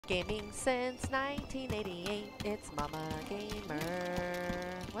Gaming since 1988, it's Mama Gamer.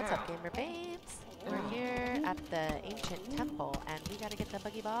 What's up, gamer babes? We're here at the ancient temple, and we gotta get the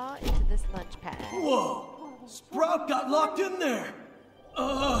buggy ball into this lunch pad. Whoa! Sprout got locked in there!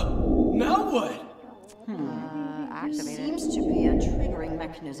 Now what? Activate it. Seems to be a triggering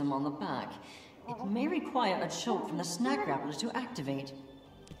mechanism on the back. It may require a jolt from the snack wrapper to activate.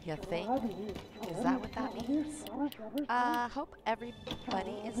 You think? Is that what that means? Hope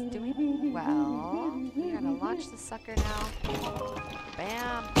everybody is doing well. We're gonna launch the sucker now.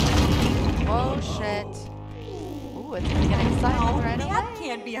 Bam! Oh shit! Ooh, it's gonna get exciting right away. That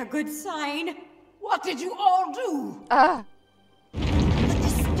can't be a good sign. What did you all do? The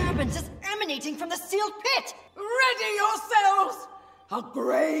disturbance is emanating from the sealed pit. Ready yourselves! A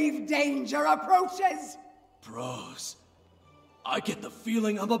grave danger approaches. Bros, I get the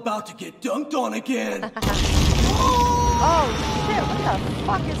feeling I'm about to get dunked on again. Oh shit, what the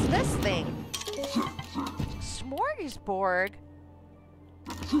fuck is this thing? Smorgasbord?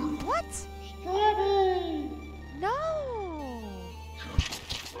 What? No!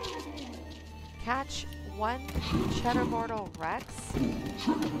 Catch one cheddar mortal Rex?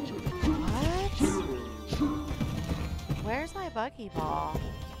 What? Where's my buggy ball?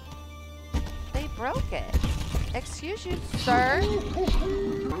 They broke it. Excuse you, sir.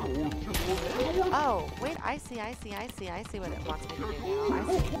 Oh, wait, I see what it wants me to do now. I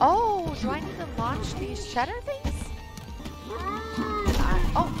see. Oh, do I need to launch these cheddar things?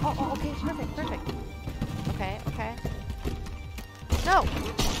 Okay, perfect. Okay. No!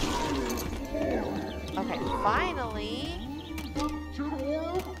 Okay, finally.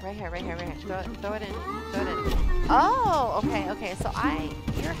 Right here. Throw it in. Oh, okay. So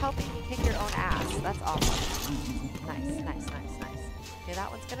you're helping me kick your own ass. That's awesome. Nice. Okay, that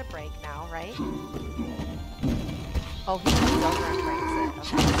one's gonna break now, right? Oh, he comes over and breaks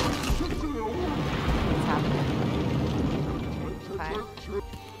it. Okay. What's happening? Okay.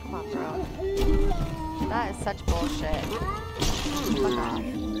 Come on, bro. That is such bullshit. Fuck off.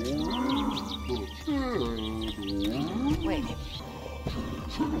 Wait.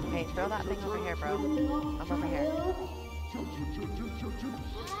 Hey, throw that thing over here, bro. I'm over here.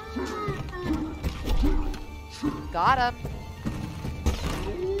 Got him.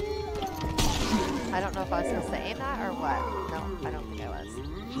 I don't know if I was supposed to aim that or what. No, I don't think I was.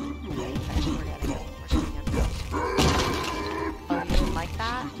 Okay, we're getting him. Oh, you didn't like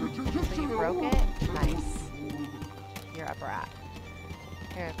that? So you broke it? Nice. You're a brat.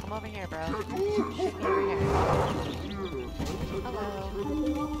 Here, come over here, bro. Shoot me over here. Hello.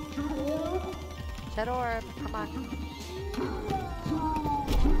 Shed orb, come on.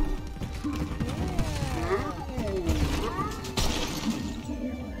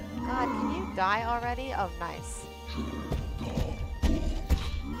 God, can you die already? Oh, nice.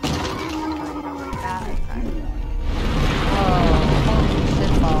 Oh, you don't like that? Okay. Whoa, holy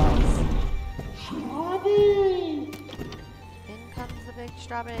shitballs. In comes the big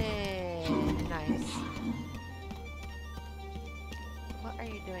strawberry. Nice. What are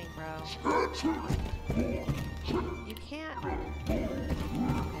you doing, bro? You can't. Okay,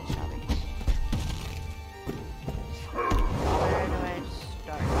 strawberry. Where do I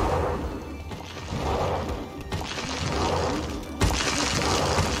start?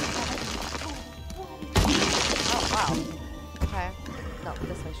 Oh, wow. Okay. No,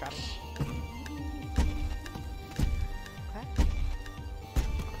 this way, strawberry. Okay.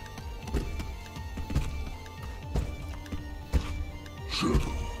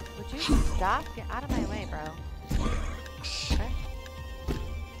 Would you stop? Get out of my way, bro. Okay.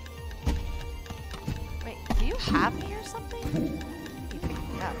 Wait, do you have me or something? You picked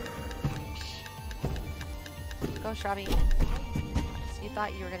me up. Go, Shrubby. You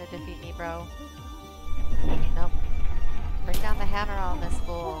thought you were gonna defeat me, bro. Nope. Bring down the hammer on this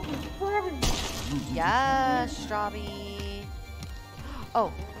fool. Yes, Strawby.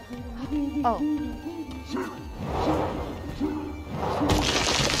 Oh.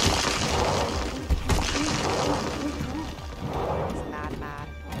 He's mad.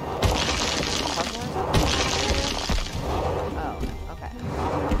 Oh, okay.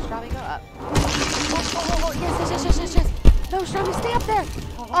 Strawby, go up. Oh, yes. No, Strawby, stay up there.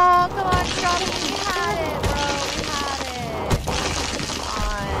 Oh, come on, Strawby. We had it, bro. We had it. Come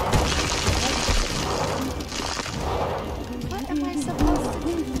on. What am I supposed to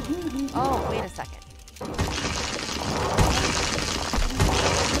do? Oh, wait a second.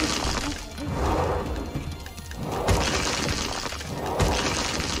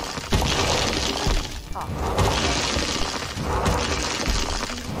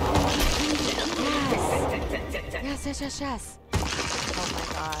 Yes. Oh my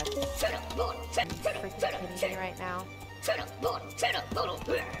god. freaking kidding me right now?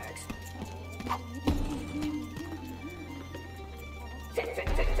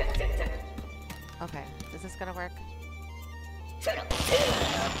 Okay, is this gonna work? Yes.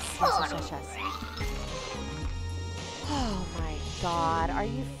 Oh my god, are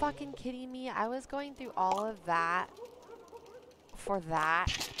you fucking kidding me? I was going through all of that for that.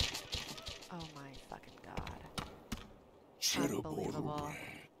 Oh my fucking god. Unbelievable.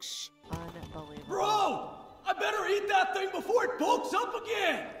 Unbelievable. Bro! I better eat that thing before it bulks up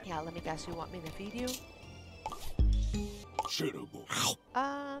again! Yeah, let me guess, you want me to feed you?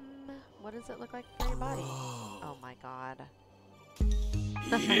 What does it look like for your body? Oh my god.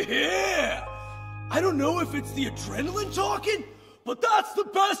 Yeah! I don't know if it's the adrenaline talking, but that's the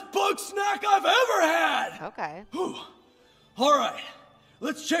best bug snack I've ever had! Okay. Whew. Alright,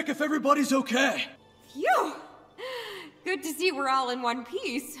 let's check if everybody's okay. Phew! Good to see we're all in one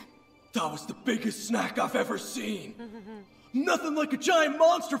piece. That was the biggest snack I've ever seen. Nothing like a giant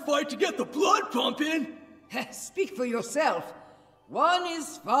monster fight to get the blood pumping. Speak for yourself. One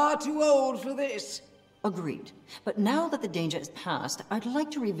is far too old for this. Agreed. But now that the danger is past, I'd like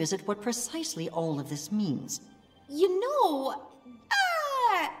to revisit what precisely all of this means. You know,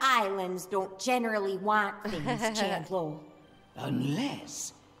 islands don't generally want things, Chandlo.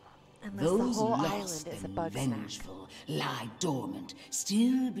 Unless The those whole lost island is a and bug snack. vengeful lie dormant,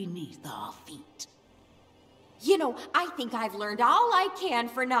 still beneath our feet. You know, I think I've learned all I can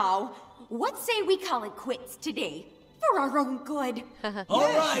for now. What say we call it quits today? For our own good.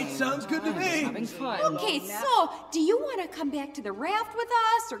 Alright, sounds good to me. Having fun. Okay, so, do you want to come back to the raft with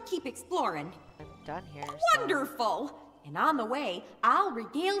us or keep exploring? I'm done here. So. Wonderful! And on the way, I'll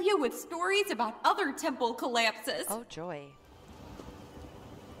regale you with stories about other temple collapses. Oh, joy.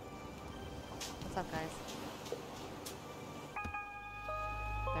 What's up, guys?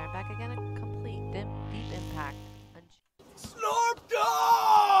 There, I'm back again. A complete deep impact. Snort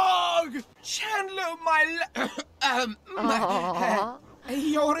Dog! Chandler, Aww.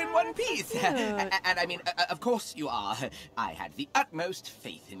 you're in one piece. And I mean, of course you are. I had the utmost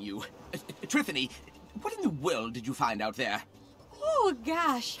faith in you. Trithany, what in the world did you find out there? Oh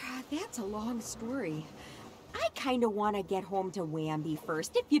gosh, that's a long story. I kinda wanna get home to Wamby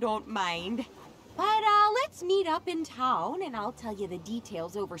first, if you don't mind. But let's meet up in town and I'll tell you the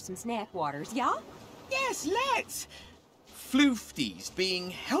details over some snack waters, yeah? Yes, let's. Floofties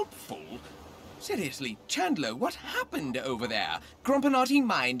being helpful? Seriously, Chandler, what happened over there? Grumpinati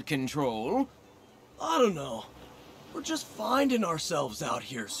mind control? I don't know. We're just finding ourselves out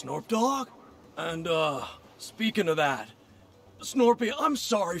here, Snorp Dog. And, speaking of that, Snorpy, I'm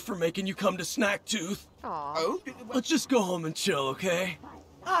sorry for making you come to Snacktooth. Aw. Oh, Let's just go home and chill, okay?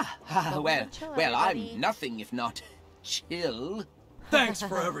 well, chill, well, everybody. I'm nothing if not chill. Thanks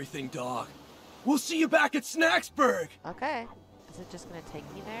for everything, dog. We'll see you back at Snacksburg. Okay. Is it just gonna take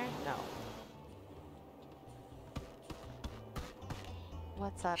me there? No.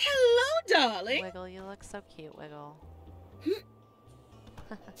 What's up? Hello, darling. Wiggle, you look so cute, Wiggle.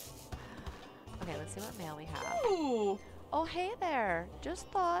 Okay, let's see what mail we have. Ooh. Oh, hey there. Just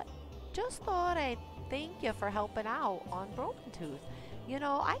thought I'd thank you for helping out on Broken Tooth. You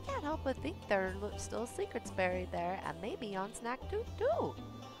know, I can't help but think there are still secrets buried there, and maybe on Snacktooth too.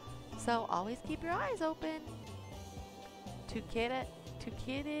 So always keep your eyes open. Tu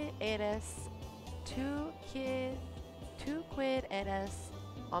quid eres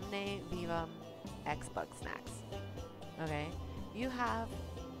omne vivum ex BugSnax. Okay, you have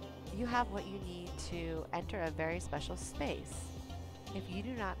what you need to enter a very special space. If you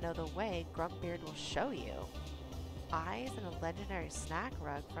do not know the way, Grumpbeard will show you. Eyes and a legendary snack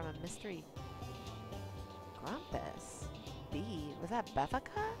rug from a mystery Grumpus. B. Was that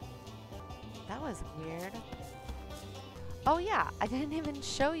Beffica? That was weird. Oh yeah, I didn't even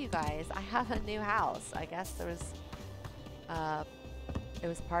show you guys. I have a new house. I guess there was, it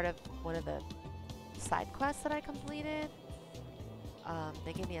was part of one of the side quests that I completed.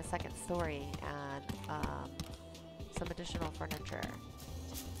 They gave me a second story and some additional furniture.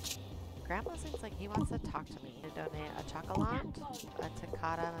 Grandpa seems like he wants to talk to me. To donate a chocolat, a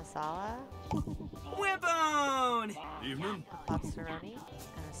tikata masala, Wibbone! Evening. a popsteroni,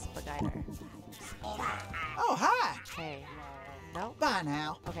 and a spaghetti. Oh, hi. Hey, nope. Bye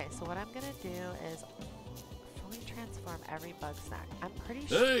now. Okay, so what I'm gonna do is fully transform every bug snack. I'm pretty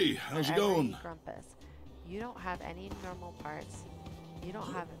sure. Hey, how's it every going? Grumpus. You don't have any normal parts. You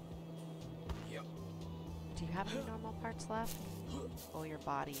don't have. Do you have any normal parts left? Oh, your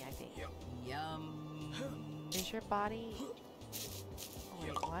body, I think. Yum. Is your body? Oh,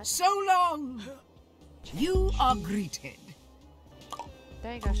 wait, what? So long. You are greeted.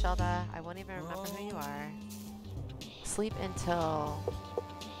 There you go, Shelda. I won't even remember who you are. Sleep until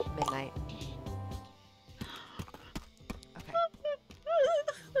midnight. Okay.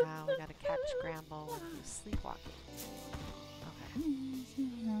 Now we gotta catch Gramble when he's sleepwalking. Okay.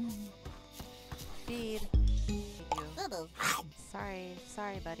 Feed. Feed you. Sorry,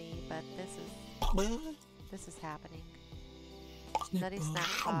 buddy, but this is happening. Nutty Snack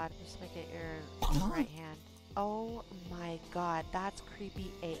Pod. Just make it your right hand. Oh my god, that's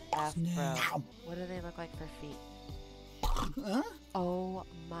creepy AF, bro. What do they look like for feet? Oh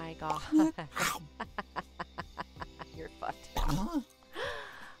my god. You're fucked now.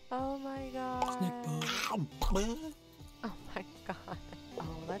 Oh my god. Oh my god.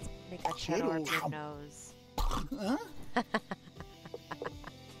 Oh, let's make a shadow of your nose.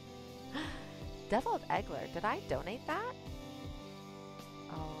 Deviled Eggler, did I donate that?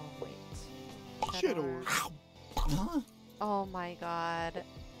 Oh, wait. Cheddar. Oh my god.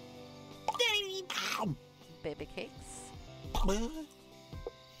 Baby cakes.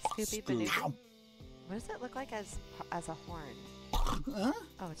 Scoopy Banooby. What does it look like as a horn?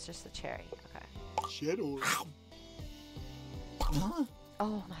 Oh, it's just a cherry. Okay. Cheddar.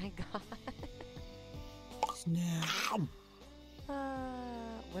 Oh my god. Snap.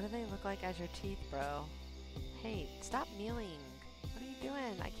 What do they look like as your teeth, bro? Hey, stop kneeling. What are you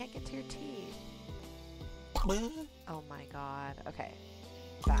doing? I can't get to your teeth. Oh my god. Okay.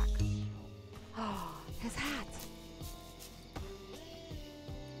 Back. Oh, his hat.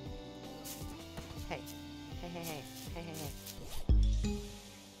 Hey. Hey.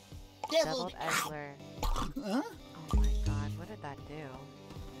 Deviled Eggler. Oh my god, what did that do?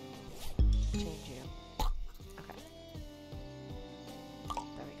 Change you. Okay.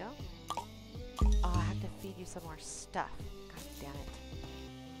 There we go. Oh, I have to feed you some more stuff. God damn it.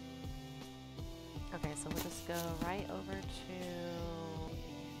 Okay, so we'll just go right over to...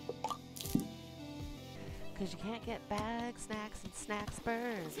 Because you can't get BugSnax and snack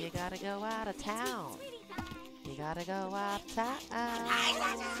spurs. You gotta go out of town. You gotta go out of town.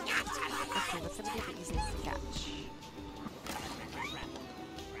 Okay, what's gonna be the easiest to catch?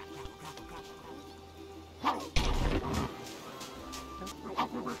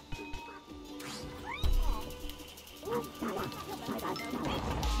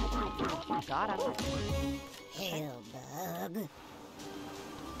 Got him. Hell, bug.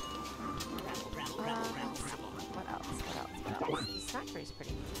 What else? The Snackery's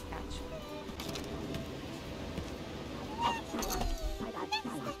pretty easy to catch.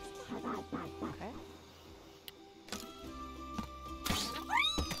 Okay.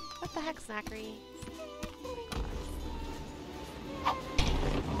 What the heck, Snackery?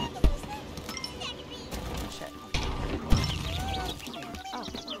 Shit. Oh.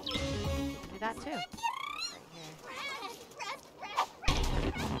 Do that too. Right here.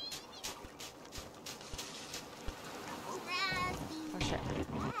 Oh shit.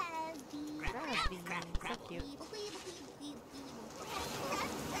 Raspy. So cute.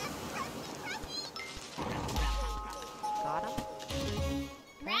 Got him?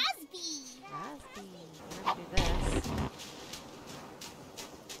 Raspy. We're gonna do this.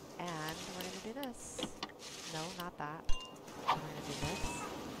 And we're gonna do this. No, not that. We're gonna do this.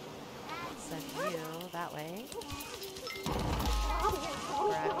 Send you that way.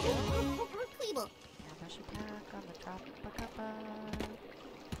 Grab you. And push attack on the Tropicapa.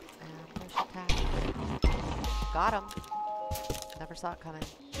 And push attack. Got him. Never saw it coming.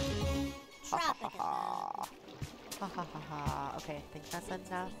 Ha ha ha ha. Ha ha ha ha. Okay, I think that's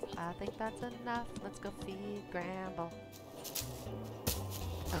enough. Let's go feed Gramble.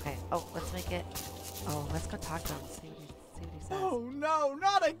 Okay. Oh, let's make it. Oh, let's go talk to him. See what he says. Oh no,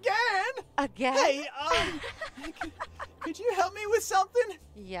 not again! Again? Hey, could you help me with something?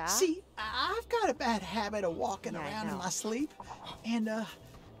 Yeah? See, I've got a bad habit of walking around in my sleep, and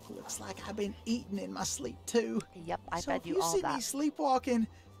looks like I've been eating in my sleep too. Yep, I fed you So all if you see that. me sleepwalking,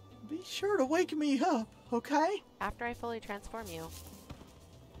 be sure to wake me up, okay? After I fully transform you.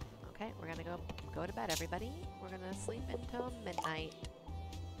 Okay, we're gonna go to bed, everybody. We're gonna sleep until midnight.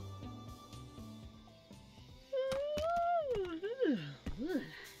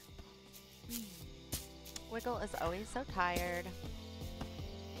 Wiggle is always so tired.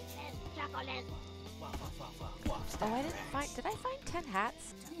 Oh, I didn't find. Did I find 10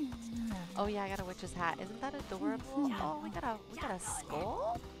 hats? Oh yeah, I got a witch's hat. Isn't that adorable? Oh, we got a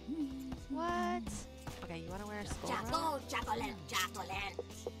skull. What? Okay, you want to wear a skull? I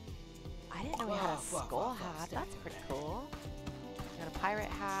didn't know we had a skull hat. That's pretty cool. We got a pirate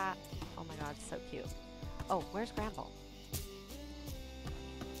hat. Oh my god, so cute. Oh, where's Gramble?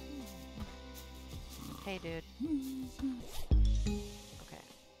 Hey, dude. Okay.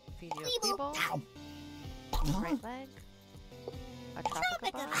 feed you a feeble. Right leg. A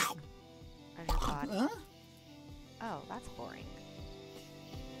tropical bug. And your body. Oh, that's boring.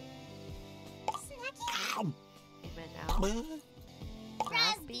 Even now.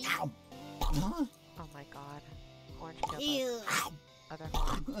 Raspy. Oh my god. Orange peel bug. Other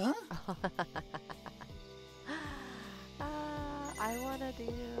horn. I wanna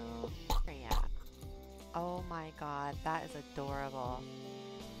do... Yeah. Oh my god, that is adorable.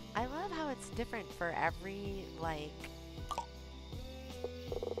 I love how it's different for every, like,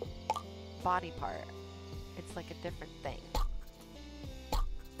 body part. It's like a different thing.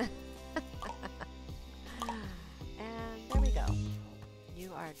 And there we go.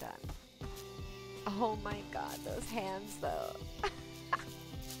 You are done. Oh my god, those hands though.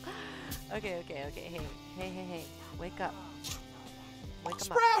 Okay. Hey. Wake up. Wake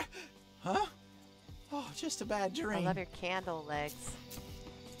 'em up. Huh? Oh, just a bad dream. I love your candle legs.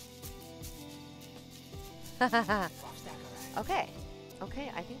 Okay,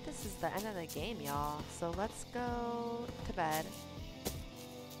 I think this is the end of the game, y'all. So let's go to bed.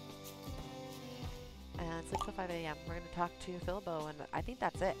 And sleep till 5 a.m. We're going to talk to Philbo, and I think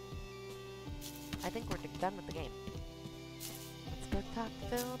that's it. I think we're done with the game. Let's go talk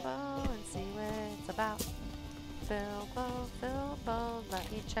to Philbo and see what it's about. Philbo,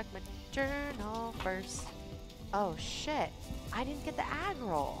 let me check my journal first. Oh shit, I didn't get the ag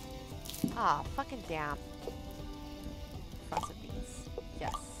roll. Ah, fucking damn. Frosted beans.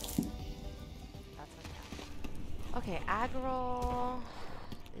 Yes. That's what I got. Okay, ag roll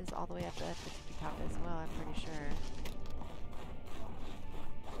is all the way up at the tippy top as well, I'm pretty sure.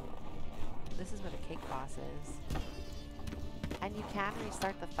 This is where the cake boss is. And you can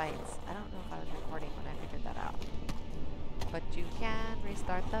restart the fights. I don't know if I was recording when I figured that out. But you can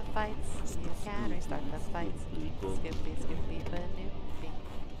restart the fights. You can restart the fights. Scoopy, banoopy.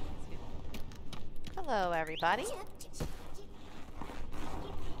 Hello, everybody.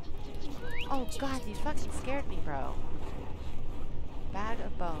 Oh god, you fucking scared me, bro. Bag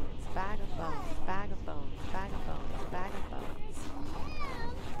of bones, bag of bones, bag of bones, bag of bones, bag of bones.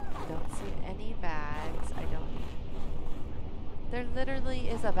 Don't see any bags. I don't... There literally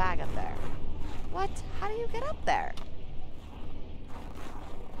is a bag up there. What? How do you get up there?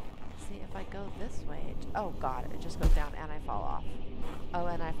 See, if I go this way... Oh god, it just goes down and I fall off. Oh,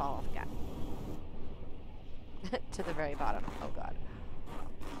 and I fall off again. To the very bottom. Oh god.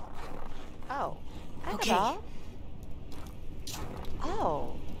 Oh. Annabelle? Okay.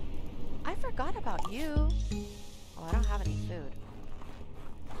 Oh. I forgot about you. Oh, I don't have any food.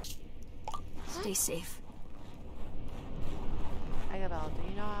 Stay safe. Annabelle, do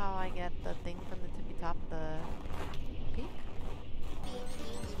you know how I get the thing from the tippy top of the peak?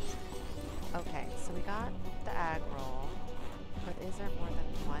 Okay, so we got the ag roll. But is there more than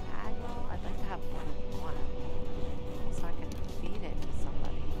one ag roll? I'd like to have more than one. So I can feed it to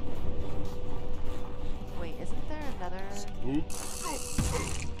somebody. Wait, isn't there another...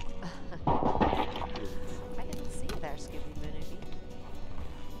 I didn't see you there, Scooby Moonity.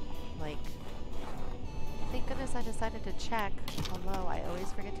 Like... Thank goodness I decided to check. Hello, I always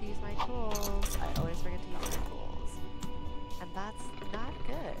forget to use my tools. I always forget to use my tools. And that's not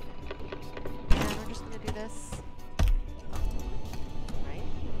good. And we're just gonna do this. Right?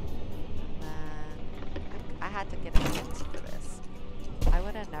 And then... I had to get a hint for this. I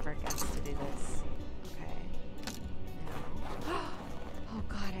would have never guessed to do this. Okay. No. Oh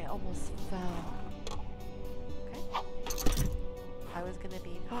god, I almost fell. Okay. I was gonna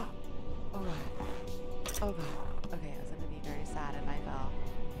be... Oh god. Oh god. Okay, I was gonna be very sad if I fell.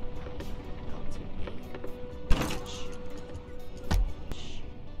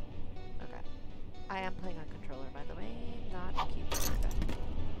 Okay. I am playing on controller, by the way, not keyboard.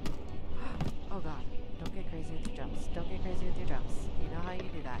 Oh god. Don't get crazy with your jumps. Don't get crazy with your jumps. You know how you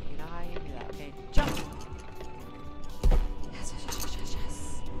do that. You know how you do that. Okay, jump! Yes, yes, yes, yes, yes,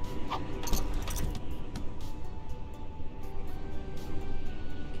 yes.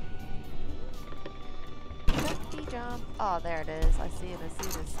 Jump. Oh, there it is. I see it. I see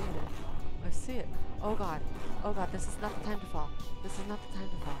it. I see it. I see it. Oh god. Oh god. This is not the time to fall. This is not the time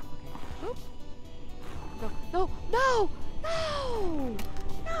to fall. Okay. Oop. No. No. No. No.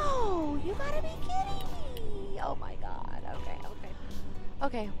 No. You gotta be kidding me. Oh my god. Okay. Okay.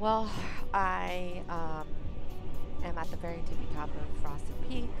 Okay. Well, I am at the very tippy top of Frosted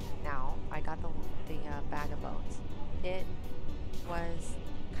Peak now. I got the bag of bones. It was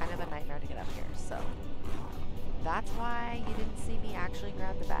kind of a nightmare to get up here. So. That's why you didn't see me actually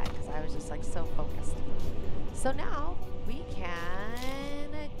grab the bag, because I was just like so focused. So now we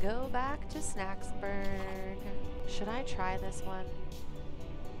can go back to Snacksburg. Should I try this one?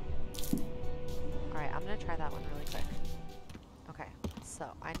 try that one really quick. Okay, so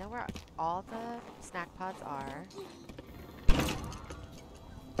I know where all the snack pods are.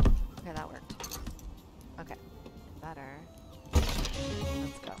 Okay, that worked. Okay, better.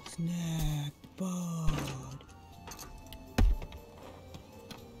 Let's go. Snack pod.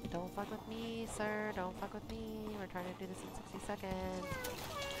 Don't fuck with me, sir. Don't fuck with me. We're trying to do this in 60 seconds.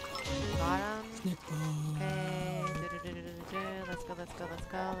 Got him. Snack pod. Okay. Let's go, let's go, let's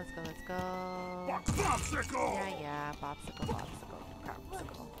go, let's go, let's go. Popsicle! Yeah, popsicle, popsicle,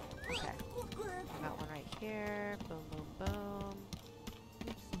 popsicle. Okay. I got one right here. Boom, boom, boom.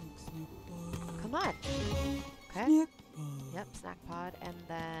 Come on. Okay. Snack pod. Yep, snack pod. And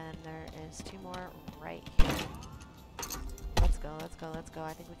then there is 2 more right here. Let's go, let's go, let's go.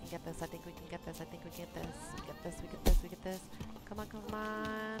 I think we can get this. I think we can get this. I think we get this. We get this, we get this, we get this. Come on, come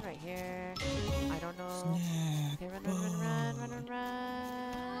on. Right here. I don't know. Snack Okay, run, run, run, run, run, run,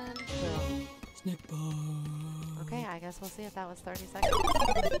 run. Boom. Snack pod. Okay, I guess we'll see if that was 30 seconds.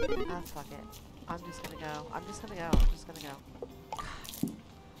 Ah, fuck it. I'm just gonna go. I'm just gonna go. I'm just gonna go. God.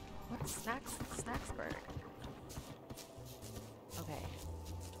 What snacks? Snacksburg. Okay.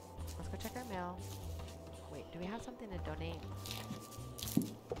 Let's go check our mail. Wait, do we have something to donate?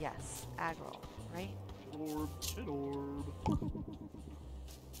 Yes, ag roll, right? Orb, an orb.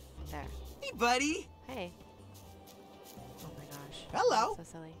 There. Hey, buddy. Hey. Oh my gosh. Hello. So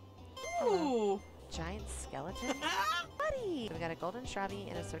silly. Ooh. Giant skeleton? Buddy! We got a golden strawberry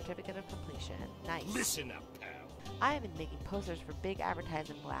and a certificate of completion. Nice. Listen up, pal. I have been making posters for big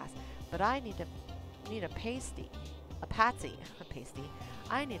advertising blasts, but I need a pasty. A patsy. A pasty.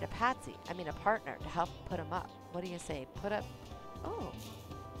 I need a patsy. I mean a partner to help put them up. What do you say? Put up... Oh.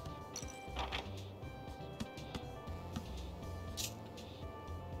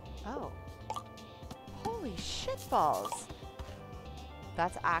 Oh. Holy shitballs.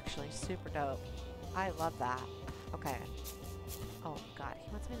 That's actually super dope. I love that. Okay. Oh god,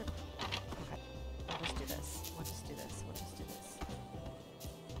 he wants me to... Okay. We'll just do this. We'll just do this. We'll just do this.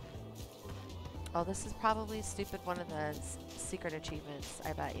 Oh, this is probably stupid one of the secret achievements,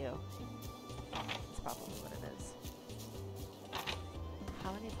 I bet you. That's probably what it is.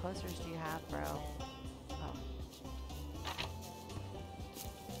 How many posters do you have, bro? Oh.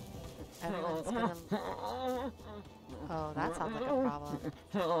 Everyone's gonna... Oh, that sounds like a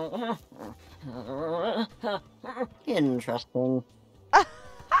problem. Interesting.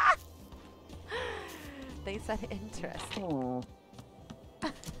 They said interesting.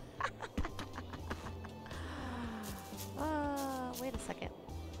 Wait a second.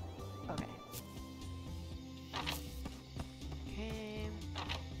 Okay. Okay.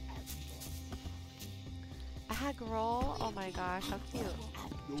 A hag roll. Oh my gosh, how cute.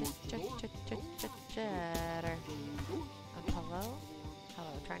 Cheddar. Hello?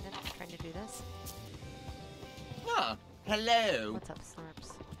 Hello, trying to do this. Oh, hello. What's up,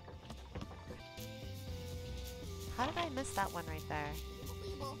 Snorps? How did I miss that one right there?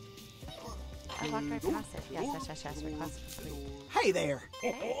 I walked right past it. Yes, yes, yes, yes. Request complete. Hey there.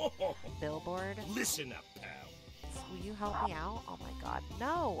 Hey. Billboard. Listen up, pal. Will you help me out? Oh my god,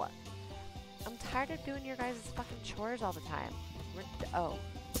 no! I'm tired of doing your guys' fucking chores all the time. Oh.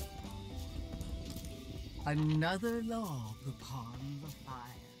 Another log upon the fire.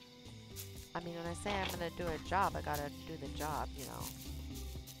 I mean, when I say I'm gonna do a job, I gotta do the job, you know.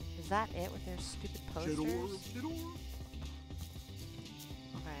 Is that it with their stupid posters?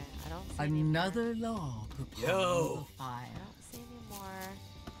 Okay, I don't see Another log upon the fire. I don't see any more.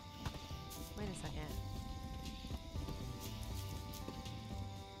 Wait a second.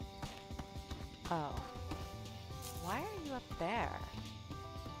 Oh. Why are you up there?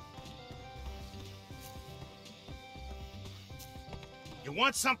 You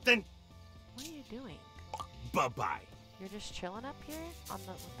want something? What are you doing? Bye-bye. You're just chilling up here on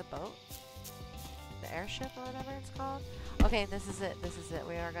with the boat? The airship or whatever it's called? Okay, this is it. This is it.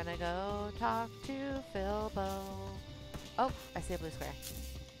 We are gonna go talk to Philbo. Oh, I see a blue square.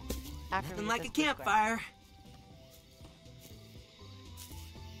 After Nothing we like get a this blue square. campfire.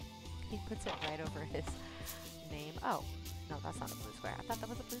 He puts it right over his name. Oh, no, that's not a blue square. I thought that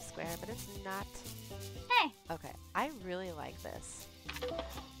was a blue square, but it's not. Hey. Okay, I really like this.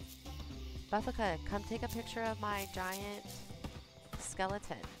 Buffica, come take a picture of my giant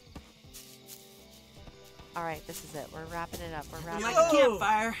skeleton. Alright, this is it. We're wrapping it up. We're wrapping Like it up. a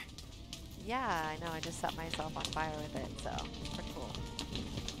campfire. Yeah, I know. I just set myself on fire with it, so it's pretty cool.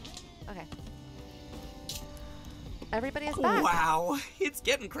 Okay. Everybody is back. Wow, it's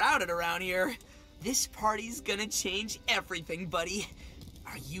getting crowded around here. This party's gonna change everything, buddy.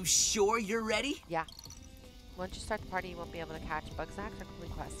 Are you sure you're ready? Yeah. Once you start the party, you won't be able to catch BugSnax or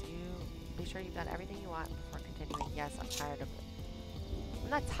complete quests. You be sure you've done everything you want before continuing. Yes, I'm tired of it. I'm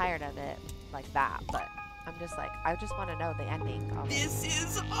not tired of it like that, but I'm just like, I just want to know the ending of it. This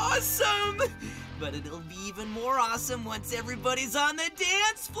is awesome! But it'll be even more awesome once everybody's on the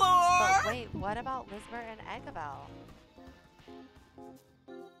dance floor! But wait, what about Lizbert and Eggabell?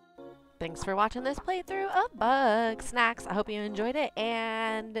 Thanks for watching this playthrough of BugSnax. I hope you enjoyed it,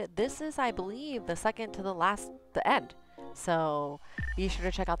 and this is, I believe, the second to the end. So be sure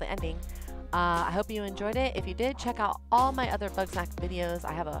to check out the ending. I hope you enjoyed it. If you did, check out all my other BugSnax videos.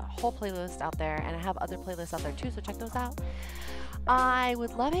 I have a whole playlist out there, and I have other playlists out there too, so check those out. I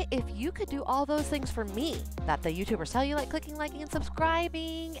would love it if you could do all those things for me that the YouTubers tell you, like clicking, liking, and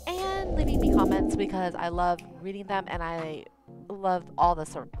subscribing, and leaving me comments, because I love reading them, and I love all the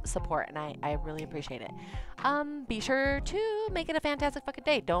support, and I really appreciate it. Be sure to make it a fantastic fucking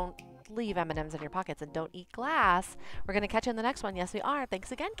day. Don't leave M&Ms in your pockets, and don't eat glass. We're gonna catch you in the next one. Yes, we are.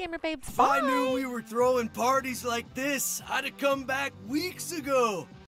 Thanks again, gamer babes. If Bye. I knew we were throwing parties like this, I'd have come back weeks ago.